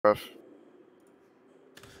Rough.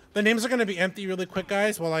 The names are going to be empty really quick,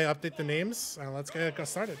 guys, while I update the names. Let's get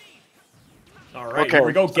started. All right, Okay, here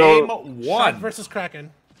we go. so Game Sharp one. versus Kraken.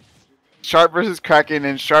 Sharp versus Kraken,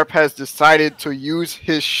 and Sharp has decided to use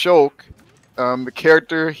his Shulk, the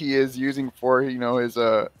character he is using for, his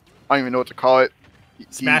I don't even know what to call it.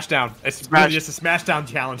 Smashdown. It's really just a Smashdown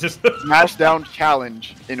challenge. Smashdown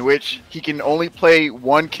challenge, in which he can only play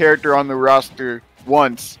one character on the roster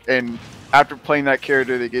once, and after playing that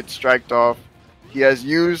character, they get striked off. He has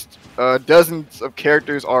used dozens of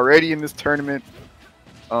characters already in this tournament,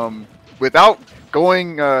 without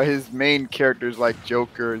going his main characters like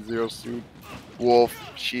Joker, Zero Suit, Wolf,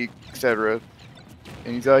 Sheik, etc.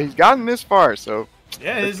 And he's gotten this far, so.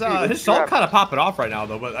 Yeah, his Shulk kind of popping off right now,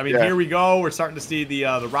 though. But I mean, Here we go. We're starting to see the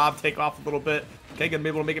R.O.B take off a little bit. Okay, gonna be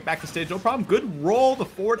able to make it back to stage, no problem. Good roll. The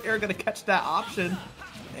forward air gonna catch that option,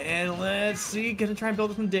 and let's see, gonna try and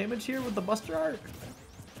build some damage here with the Buster Art.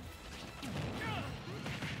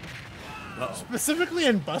 Specifically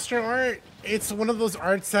in Buster Art, it's one of those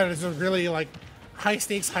arts that is a really like high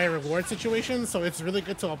stakes, high reward situation. So it's really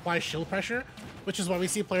good to apply shield pressure, which is why we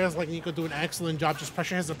see players like Nico do an excellent job just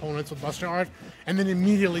pressure his opponents with Buster Art, and then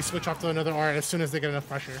immediately switch off to another art as soon as they get enough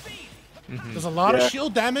pressure. There's a lot of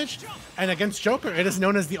shield damage, and against Joker, it is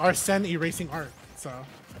known as the Arsene erasing art. So.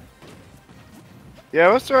 Yeah,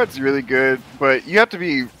 Buster Art's really good, but you have to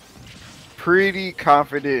be pretty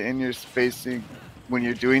confident in your spacing when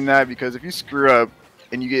you're doing that, because if you screw up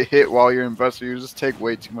and you get hit while you're in Buster, you just take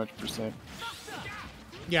way too much percent.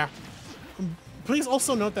 Yeah. Please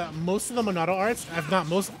also note that most of the Monado arts, if not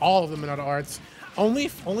most, all of the Monado arts, only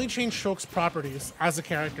change Shulk's properties as a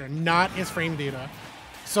character, not his frame data.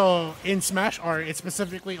 So in Smash Art, it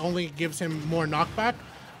specifically only gives him more knockback,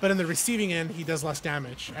 but in the receiving end, he does less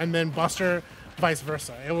damage. And then Buster, vice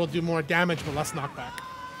versa. It will do more damage but less knockback.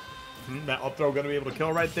 That up throw going to be able to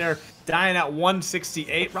kill right there. Dying at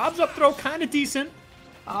 168. R.O.B's up throw kind of decent.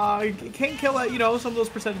 Can kill at, some of those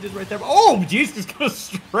percentages right there. Oh, jeez, just going to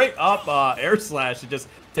straight up air slash and just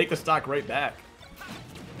take the stock right back.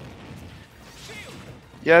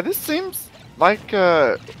 Yeah, this seems like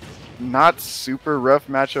a not super rough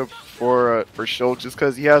matchup for Shulk, just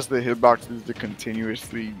because he has the hitboxes to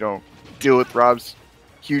continuously, deal with R.O.B's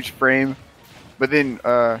huge frame. But then,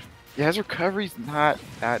 yeah, his recovery's not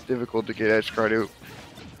that difficult to get edge guarded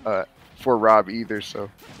for R.O.B either, so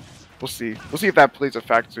we'll see. We'll see if that plays a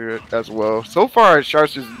factor as well. So far,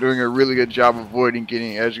 Sharp's is doing a really good job avoiding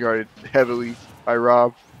getting edge guarded heavily by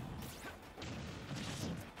R.O.B.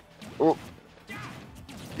 Oh.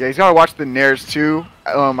 Yeah, he's gotta watch the nairs too.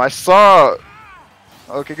 I saw.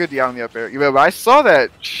 Okay, good DI on the up air. Yeah, but I saw that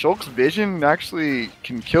Shulk's vision actually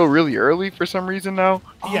can kill really early for some reason now.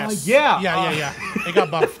 Yes. Yeah. It got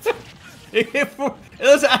buffed. It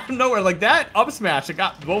was out of nowhere. Like that up smash,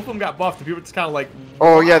 both of them got buffed, and people just kind of like.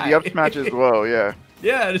 Oh yeah, the up smash as well. Yeah.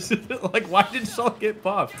 Yeah, it's like, why did Shulk get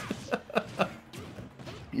buffed?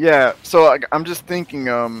 Yeah, so I'm just thinking,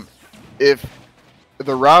 if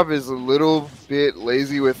the R.O.B is a little bit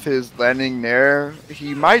lazy with his landing nair,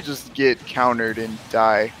 he might just get countered and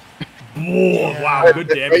die. Whoa, wow, good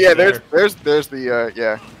damage. But yeah, there's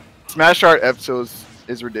the Smash Art F tilt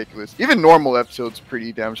is ridiculous. Even normal F tilt's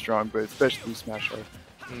pretty damn strong, but especially Smash Art.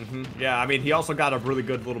 Yeah, I mean, he also got a really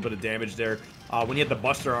good little bit of damage there. When he had the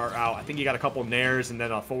Buster Art out, I think he got a couple nairs and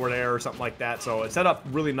then a forward air or something like that. So it set up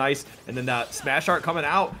really nice. And then that Smash Art coming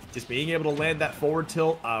out, just being able to land that forward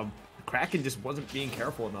tilt. Kraken just wasn't being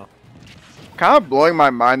careful enough. Kind of blowing my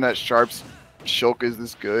mind that Sharp's Shulk is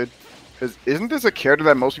this good. Because isn't this a character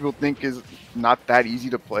that most people think is not that easy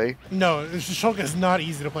to play? No, Shulk is not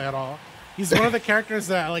easy to play at all. He's one of the characters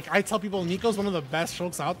that, like, I tell people Nico's one of the best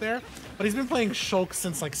Shulks out there, but he's been playing Shulk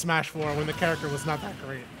since, like, Smash 4 when the character was not that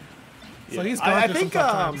great. So he's gone through some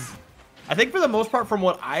tough times. I think for the most part, from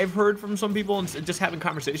what I've heard from some people and just having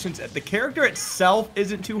conversations, the character itself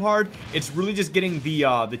isn't too hard. It's really just getting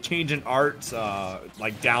the change in arts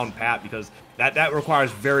like down pat, because that requires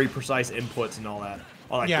very precise inputs and all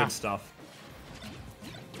that good stuff.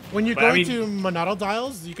 When you go into Monado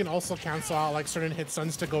dials, you can also cancel out like certain hit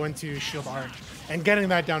stuns to go into shield art, and getting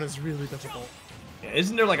that down is really difficult. Yeah,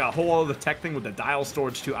 isn't there like a whole other tech thing with the dial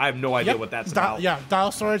storage too? I have no idea what that's about. Yeah,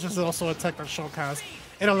 dial storage is also a tech that Shulk has.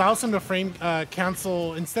 It allows him to frame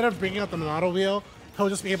cancel, instead of bringing out the Monado wheel, he'll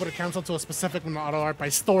just be able to cancel to a specific Monado art by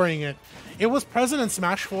storing it. It was present in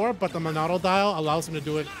Smash 4, but the Monado dial allows him to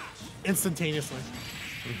do it instantaneously.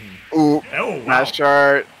 Ooh, Smash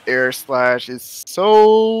Art Air Slash is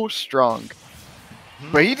so strong.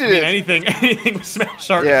 But he did anything with Smash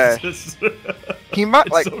Art. Yeah, he might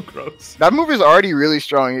it's like so gross. That move is already really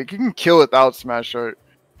strong. It can kill without Smash Art,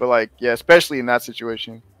 but like especially in that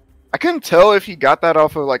situation. couldn't tell if he got that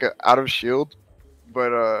off of like a out of shield,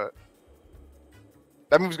 but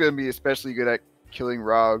that move's gonna be especially good at killing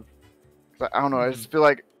R.O.B. I don't know. I just feel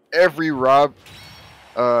like every R.O.B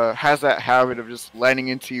has that habit of just landing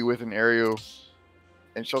into you with an aerial,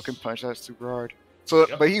 and Shulk can punch that super hard. So,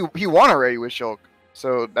 but he won already with Shulk,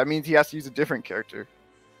 so that means he has to use a different character.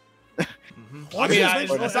 I mean,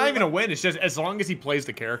 it's not even a win. It's just as long as he plays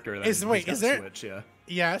the character. Then is there? Switch, yeah.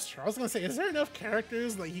 Yeah, that's true. I was gonna say, is there enough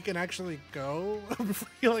characters that he can actually go before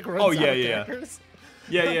he like runs out of characters?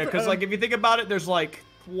 Yeah. Because like if you think about it, there's like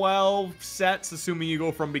 12 sets, assuming you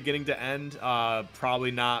go from beginning to end.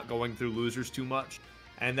 Probably not going through losers too much.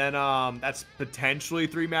 And then that's potentially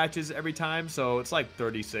 3 matches every time, so it's like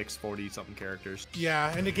 36, 40 something characters.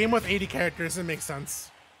 Yeah, in a game with 80 characters, it makes sense.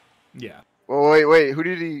 Yeah. Well, wait. Who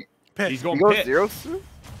did he? Pit. He's going Pit. Zero suit?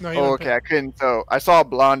 No. Okay, Pit. I couldn't tell. I saw a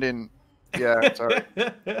blonde in. Yeah, sorry.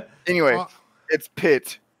 Anyway, it's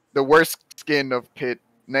Pit, the worst skin of Pit,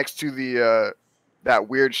 next to the that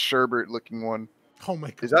weird sherbet looking one. Oh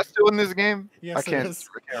my god. Is that still in this game? Yes, I can't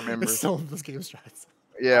remember. It's still in this game strats.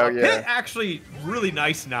 Yeah. Pit actually really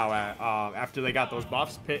nice now after they got those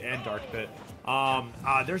buffs, Pit and Dark Pit.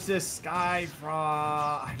 There's this guy from,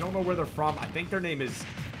 I don't know where they're from. I think their name is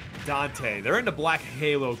Dante. They're in the Black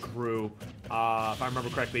Halo crew, if I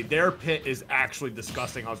remember correctly. Their Pit is actually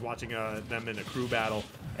disgusting. I was watching them in a crew battle,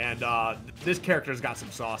 and this character's got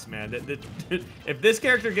some sauce, man. If this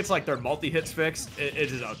character gets like their multi-hits fixed, it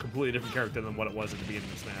is a completely different character than what it was at the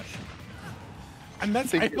beginning of Smash. And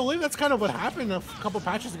I believe that's kind of what happened a couple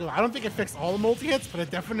patches ago. I don't think it fixed all the multi-hits, but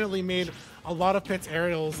it definitely made a lot of Pit's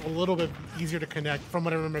aerials a little bit easier to connect from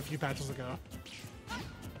what I remember a few patches ago.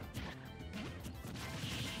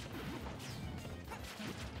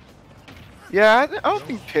 Yeah, I don't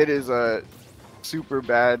think Pit is super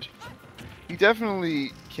bad. He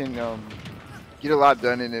definitely can get a lot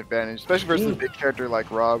done in advantage, especially versus a big character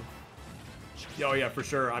like R.O.B. Oh yeah, for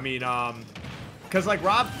sure. I mean, because like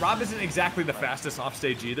R.O.B isn't exactly the fastest off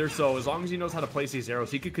stage either, so as long as he knows how to place these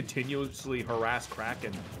arrows, he could continuously harass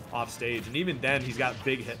Kraken off stage, and even then, he's got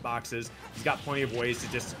big hitboxes. He's got plenty of ways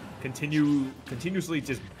to just continuously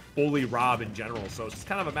just bully R.O.B in general. So it's just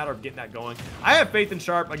kind of a matter of getting that going. I have faith in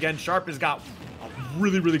Sharp. Again, Sharp has got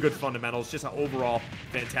really good fundamentals. Just an overall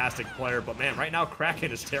fantastic player. But man, right now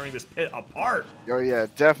Kraken is tearing this Pit apart. Oh yeah,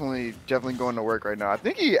 definitely going to work right now. I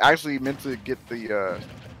think he actually meant to get the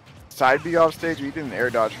side B off stage, but he didn't air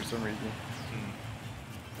dodge for some reason.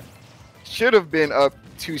 Should have been up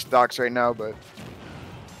 2 stocks right now, but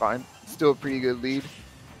fine. Still a pretty good lead.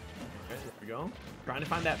 Okay, there we go. Trying to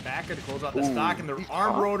find that backer to close out the stock, and the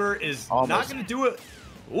arm rotor is not going to do it.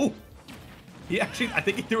 Ooh. He actually, I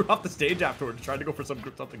think he threw it off the stage afterwards, trying to go for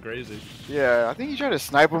something crazy. Yeah, I think he tried to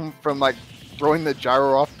snipe him from like throwing the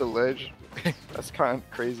gyro off the ledge. That's kind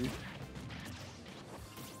of crazy.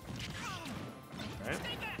 Okay,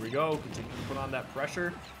 here we go. Continue to put on that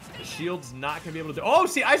pressure. The shield's not going to be able to do. Oh,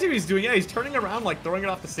 see, I see what he's doing. Yeah, he's turning around, like throwing it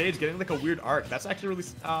off the stage, getting like a weird arc. That's actually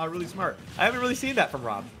really smart. I haven't really seen that from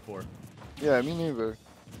R.O.B before. Yeah, me neither.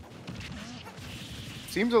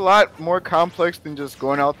 Seems a lot more complex than just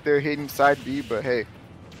going out there hitting side B, but hey.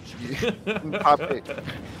 Pop it.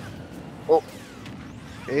 Oh.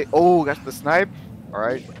 Hey, oh, that's the snipe.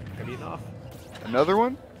 Alright. Maybe enough. Another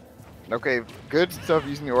one? Okay, good stuff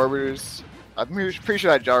using the orbiters. I'm pretty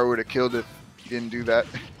sure that gyro would have killed it if he didn't do that.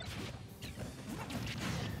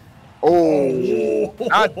 Oh,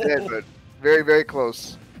 not dead, but very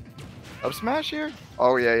close. Up smash here?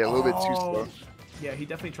 Oh yeah, a little bit too slow. Yeah, he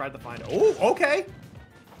definitely tried to find it. Oh, okay.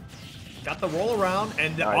 Got the roll around,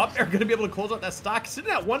 and up they're going to be able to close out that stock.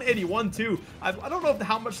 Sitting at 181 too. I don't know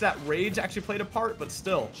how much that rage actually played a part, but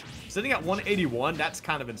still. Sitting at 181, that's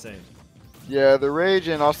kind of insane. Yeah, the rage,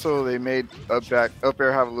 and also they made up air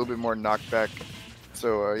have a little bit more knockback.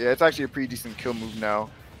 So yeah, it's actually a pretty decent kill move now.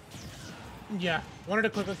 Yeah, wanted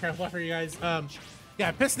to quickly clarify for you guys.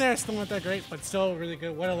 Yeah, Pit Snare is still not that great, but still really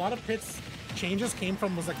good. What a lot of Pit's changes came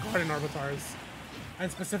from was like guard and arbitars,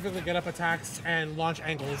 and specifically get up attacks and launch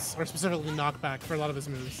angles, or specifically knockback for a lot of his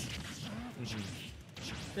moves.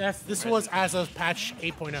 Yes, this was as of patch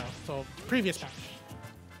 8.0, so previous patch.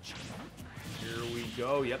 Here we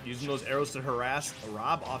go. Yep, using those arrows to harass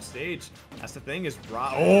R.O.B off stage. That's the thing is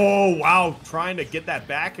R.O.B. Oh, wow. Trying to get that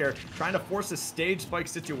back air. Trying to force a stage spike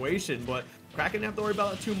situation, but Kraken didn't have to worry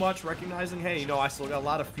about it too much, recognizing, hey, you know, I still got a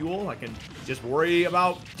lot of fuel. I can just worry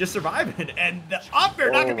about just surviving. And the up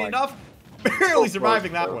air not going to be enough. Barely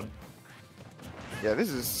surviving that one. Yeah, this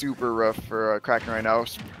is super rough for Kraken right now.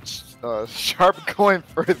 Sharp going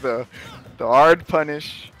for the hard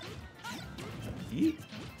punish.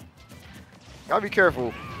 Gotta be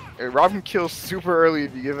careful. Rob can kill super early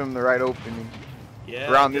if you give him the right opening.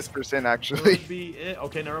 Yeah. Around this percent, actually. Could be it.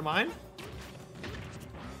 Okay, never mind.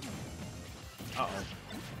 Uh-oh.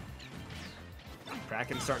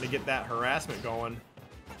 Kraken's starting to get that harassment going.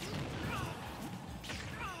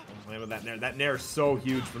 Land with that nair. That nair is so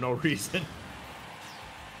huge for no reason.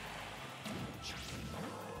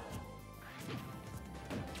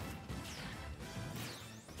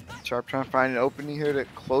 Sharp trying to find an opening here to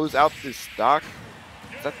close out this stock.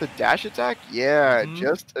 Is that the dash attack? Yeah,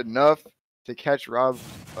 just enough to catch Rob's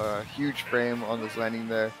huge frame on this landing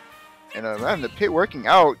there. And man, the pit working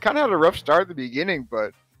out. Kind of had a rough start at the beginning,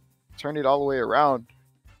 but turned it all the way around.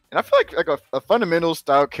 And I feel like a fundamental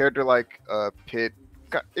style character like Pit,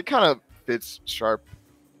 it kind of fits Sharp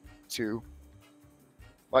too.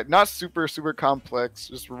 Like not super complex,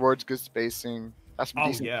 just rewards good spacing. Has some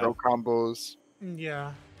decent throw combos.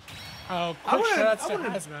 Yeah. Quick shout out to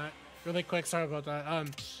Hazmat. Really quick, sorry about that.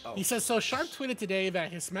 He says, so Sharp tweeted today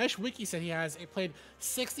that his Smash Wiki said he has played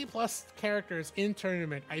 60 plus characters in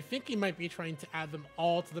tournament. I think he might be trying to add them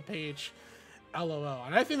all to the page. LOL.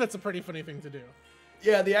 And I think that's a pretty funny thing to do.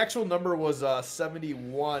 Yeah, the actual number was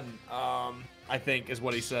 71, I think, is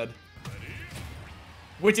what he said.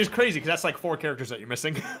 Which is crazy, because that's like 4 characters that you're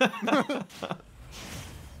missing.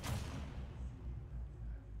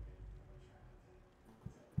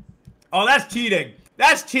 Oh, that's cheating.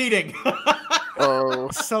 That's cheating. Oh.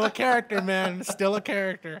 Still a character, man. Still a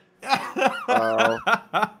character. Oh.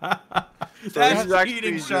 That's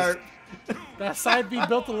cheating, Sharp. That side B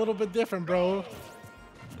built a little bit different, bro.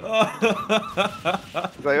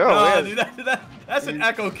 It's like, no, dude, that's an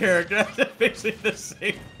Echo character. That's basically the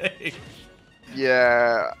same thing.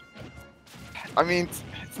 Yeah. I mean,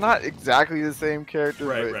 it's not exactly the same character.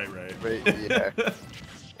 Right. But yeah.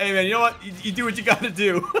 Hey, man, you know what? You do what you got to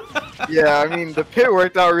do. Yeah, I mean, the pit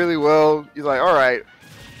worked out really well. He's like, all right,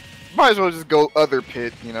 might as well just go other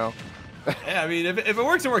pit, you know? Yeah, I mean, if it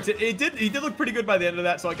works, it works. He did look pretty good by the end of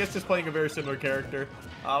that, so I guess just playing a very similar character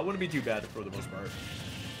wouldn't be too bad for the most part.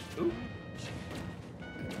 Ooh.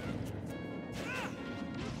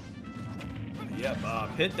 Yep,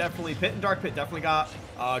 Pit and Dark Pit definitely got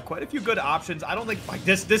quite a few good options. I don't think like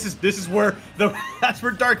this is where that's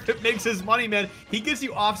where Dark Pit makes his money, man. He gets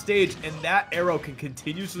you off stage, and that arrow can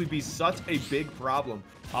continuously be such a big problem.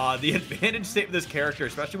 The advantage state of this character,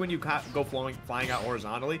 especially when you go flying out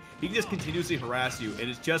horizontally, he can just continuously harass you, and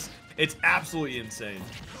it's absolutely insane.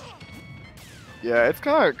 Yeah, it's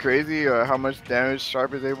kind of crazy how much damage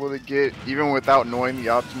Sharp is able to get, even without knowing the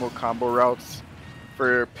optimal combo routes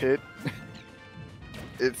for Pit.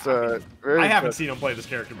 It's very I haven't seen him play this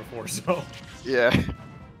character before, so yeah.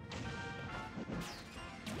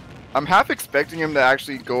 I'm half expecting him to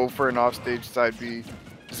actually go for an offstage side B,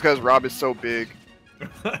 just because Rob is so big.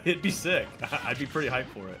 It'd be sick. I'd be pretty hyped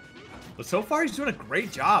for it. But so far, he's doing a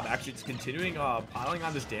great job. Actually, just continuing piling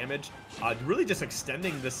on this damage, really just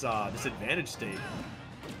extending this this advantage state.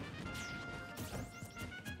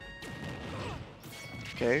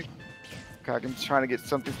 Okay, Kraken's trying to get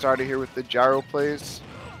something started here with the gyro plays.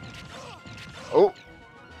 Oh,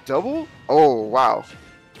 double? Oh, wow.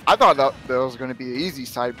 I thought that was going to be an easy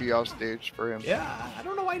side B off stage for him. Yeah, I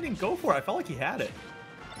don't know why he didn't go for it. I felt like he had it.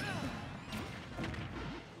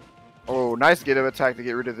 Oh, nice get of attack to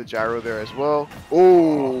get rid of the gyro there as well.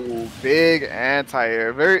 Oh, big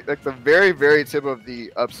anti-air. The very tip of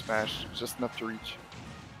the up smash. Just enough to reach.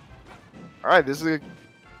 Alright, this is a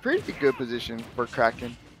pretty good position for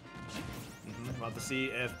Kraken. About to see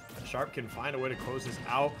if Sharp can find a way to close this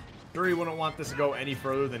out. Sure, he wouldn't want this to go any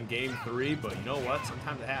further than game 3, but you know what?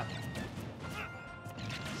 Sometimes it happens.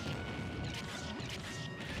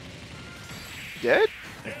 Dead?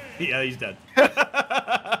 Yeah, he's dead.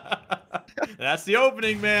 That's the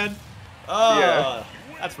opening, man. Oh, yeah.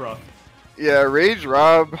 That's rough. Yeah, Rage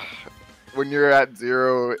Rob, when you're at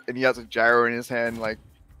 0 and he has a gyro in his hand, like,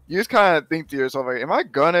 you just kind of think to yourself, like, am I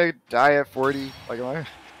gonna die at 40? Like, am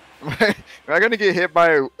I gonna get hit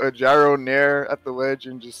by a gyro nair at the ledge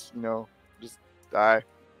and just, you know, just die?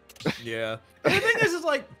 Yeah. And the thing is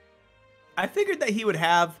like, I figured that he would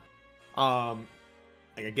have, like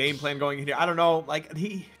a game plan going in here. I don't know, like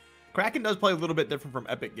Kraken does play a little bit different from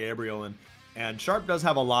Epic Gabriel, and Sharp does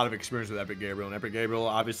have a lot of experience with Epic Gabriel. And Epic Gabriel,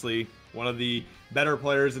 obviously, one of the better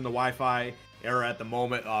players in the Wi-Fi era at the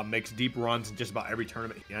moment, makes deep runs in just about every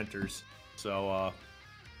tournament he enters. So,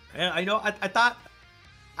 and I know, I thought,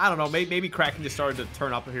 I don't know, maybe Kraken just started to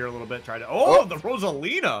turn up here a little bit, try to, the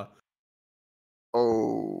Rosalina!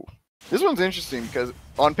 Oh, this one's interesting because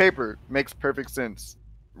on paper, makes perfect sense.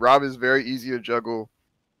 Rob is very easy to juggle,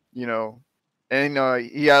 you know, and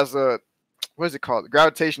he has what is it called?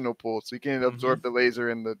 Gravitational pull, so you can absorb the laser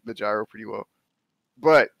and the gyro pretty well.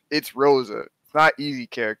 But it's Rosa. It's not easy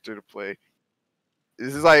character to play.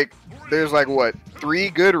 This is like there's like what 3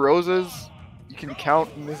 good Rosas you can count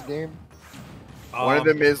in this game. One of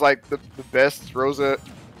them is like the best Rosa,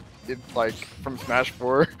 like from Smash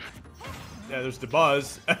 4. Yeah, there's the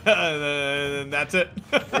Buzz, and that's it.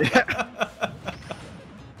 Yeah.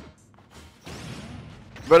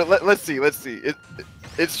 But let's see.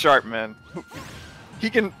 It's Sharp, man. He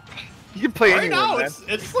can play right anyone, now, man.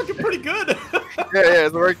 it's looking pretty good. Yeah,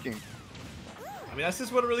 it's working. I mean, that's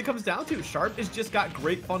just what it really comes down to. Sharp has just got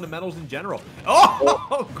great fundamentals in general.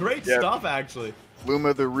 Oh, great stuff, actually.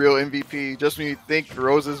 Luma, the real MVP. Just when you think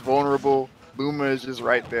Rosa's vulnerable, Luma is just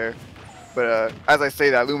right there. But as I say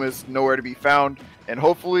that, Luma is nowhere to be found. And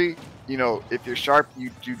hopefully, you know, if you're Sharp, you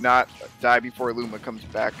do not die before Luma comes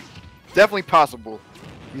back. Definitely possible.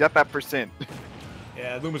 He's at that percent.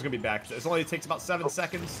 Yeah, Luma's going to be back. It only takes about 7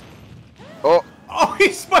 seconds. Oh,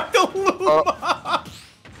 he spiked the Luma!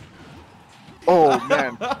 Oh,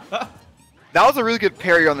 man. That was a really good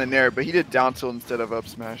parry on the Nair, but he did down tilt instead of up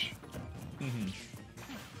smash.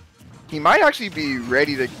 He might actually be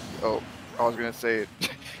ready to... Oh, I was going to say it.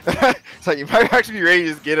 It's like, you might actually be ready to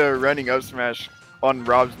just get a running up smash on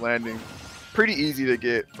R.O.B's landing. Pretty easy to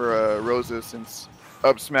get for Rosa since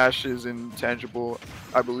up smash is intangible,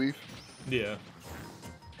 I believe. Yeah.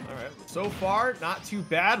 Alright, so far, not too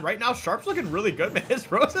bad. Right now, Sharp's looking really good, man.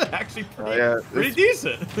 His Rosa actually pretty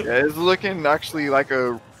decent. Yeah, it's looking actually like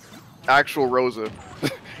a actual Rosa.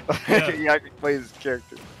 He actually plays his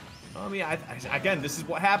character. I mean, again, this is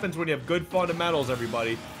what happens when you have good fundamentals,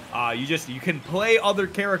 everybody. You can play other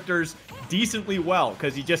characters decently well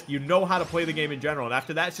because you know how to play the game in general. And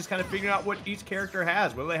after that, it's just kind of figuring out what each character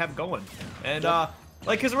has, what do they have going. And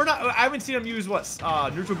like, because I haven't seen him use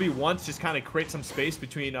neutral B once, just kind of create some space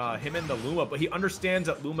between him and the Luma. But he understands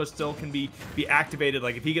that Luma still can be activated.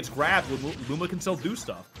 Like if he gets grabbed, Luma can still do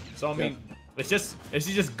stuff. So I mean, it's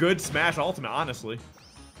just good Smash Ultimate, honestly.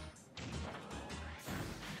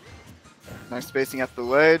 Nice spacing at the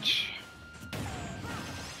ledge.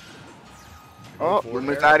 Oh,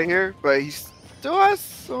 Luma's out of here, but he still has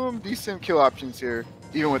some decent kill options here,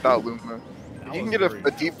 even without Luma. If you can get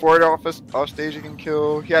a deep forward off stage, you can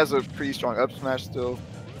kill. He has a pretty strong up smash still.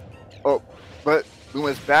 Oh, but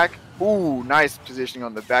Luma's back. Ooh, nice positioning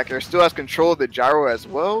on the back air. Still has control of the gyro as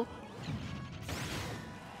well.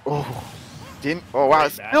 Oh, oh wow,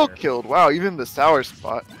 still killed. Wow, even the sour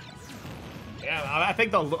spot. Yeah, I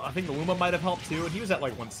think the Luma might have helped too, and he was at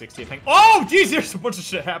like 160, I think. Oh, jeez, there's a bunch of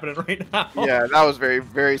shit happening right now. Yeah, that was very,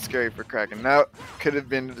 very scary for Kraken. That could have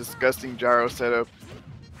been a disgusting gyro setup.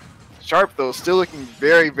 Sharp though, still looking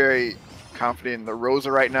very, very confident in the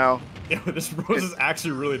Rosa right now. Yeah, this Rosa's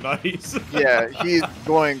actually really nice. Yeah, he's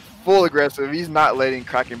going full aggressive. He's not letting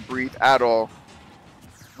Kraken breathe at all.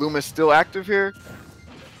 Luma's still active here.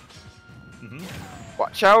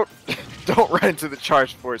 Watch out. Don't run into the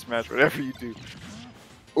charge force match, whatever you do.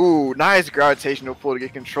 Ooh, nice gravitational pull to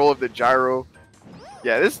get control of the gyro.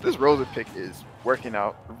 Yeah, this Rosa pick is working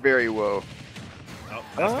out very well. Oh,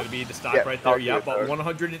 that's going to be the stock right there. Yeah, about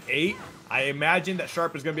 108. I imagine that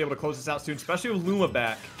Sharp is going to be able to close this out soon, especially with Luma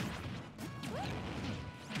back.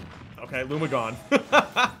 Okay, Luma gone.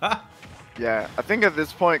 Yeah, I think at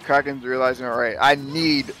this point, Kraken's realizing, all right, I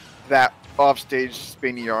need that offstage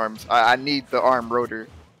spinny arms. I need the arm rotor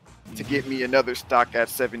to get me another stock at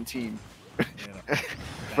 17.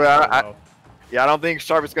 But I don't think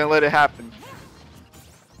Sharp is going to let it happen.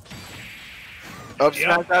 Up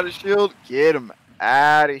smash out of shield, get him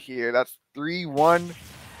out of here. That's 3-1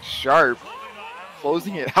 Sharp.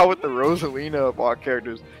 Closing it out with the Rosalina of all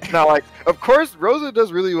characters. Now, like, of course, Rosa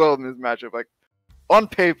does really well in this matchup. Like, on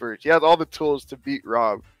paper, she has all the tools to beat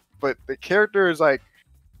R.O.B. But the character is like,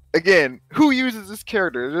 again, who uses this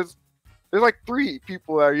character? There's like 3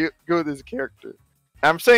 people that go with this character. I'm saying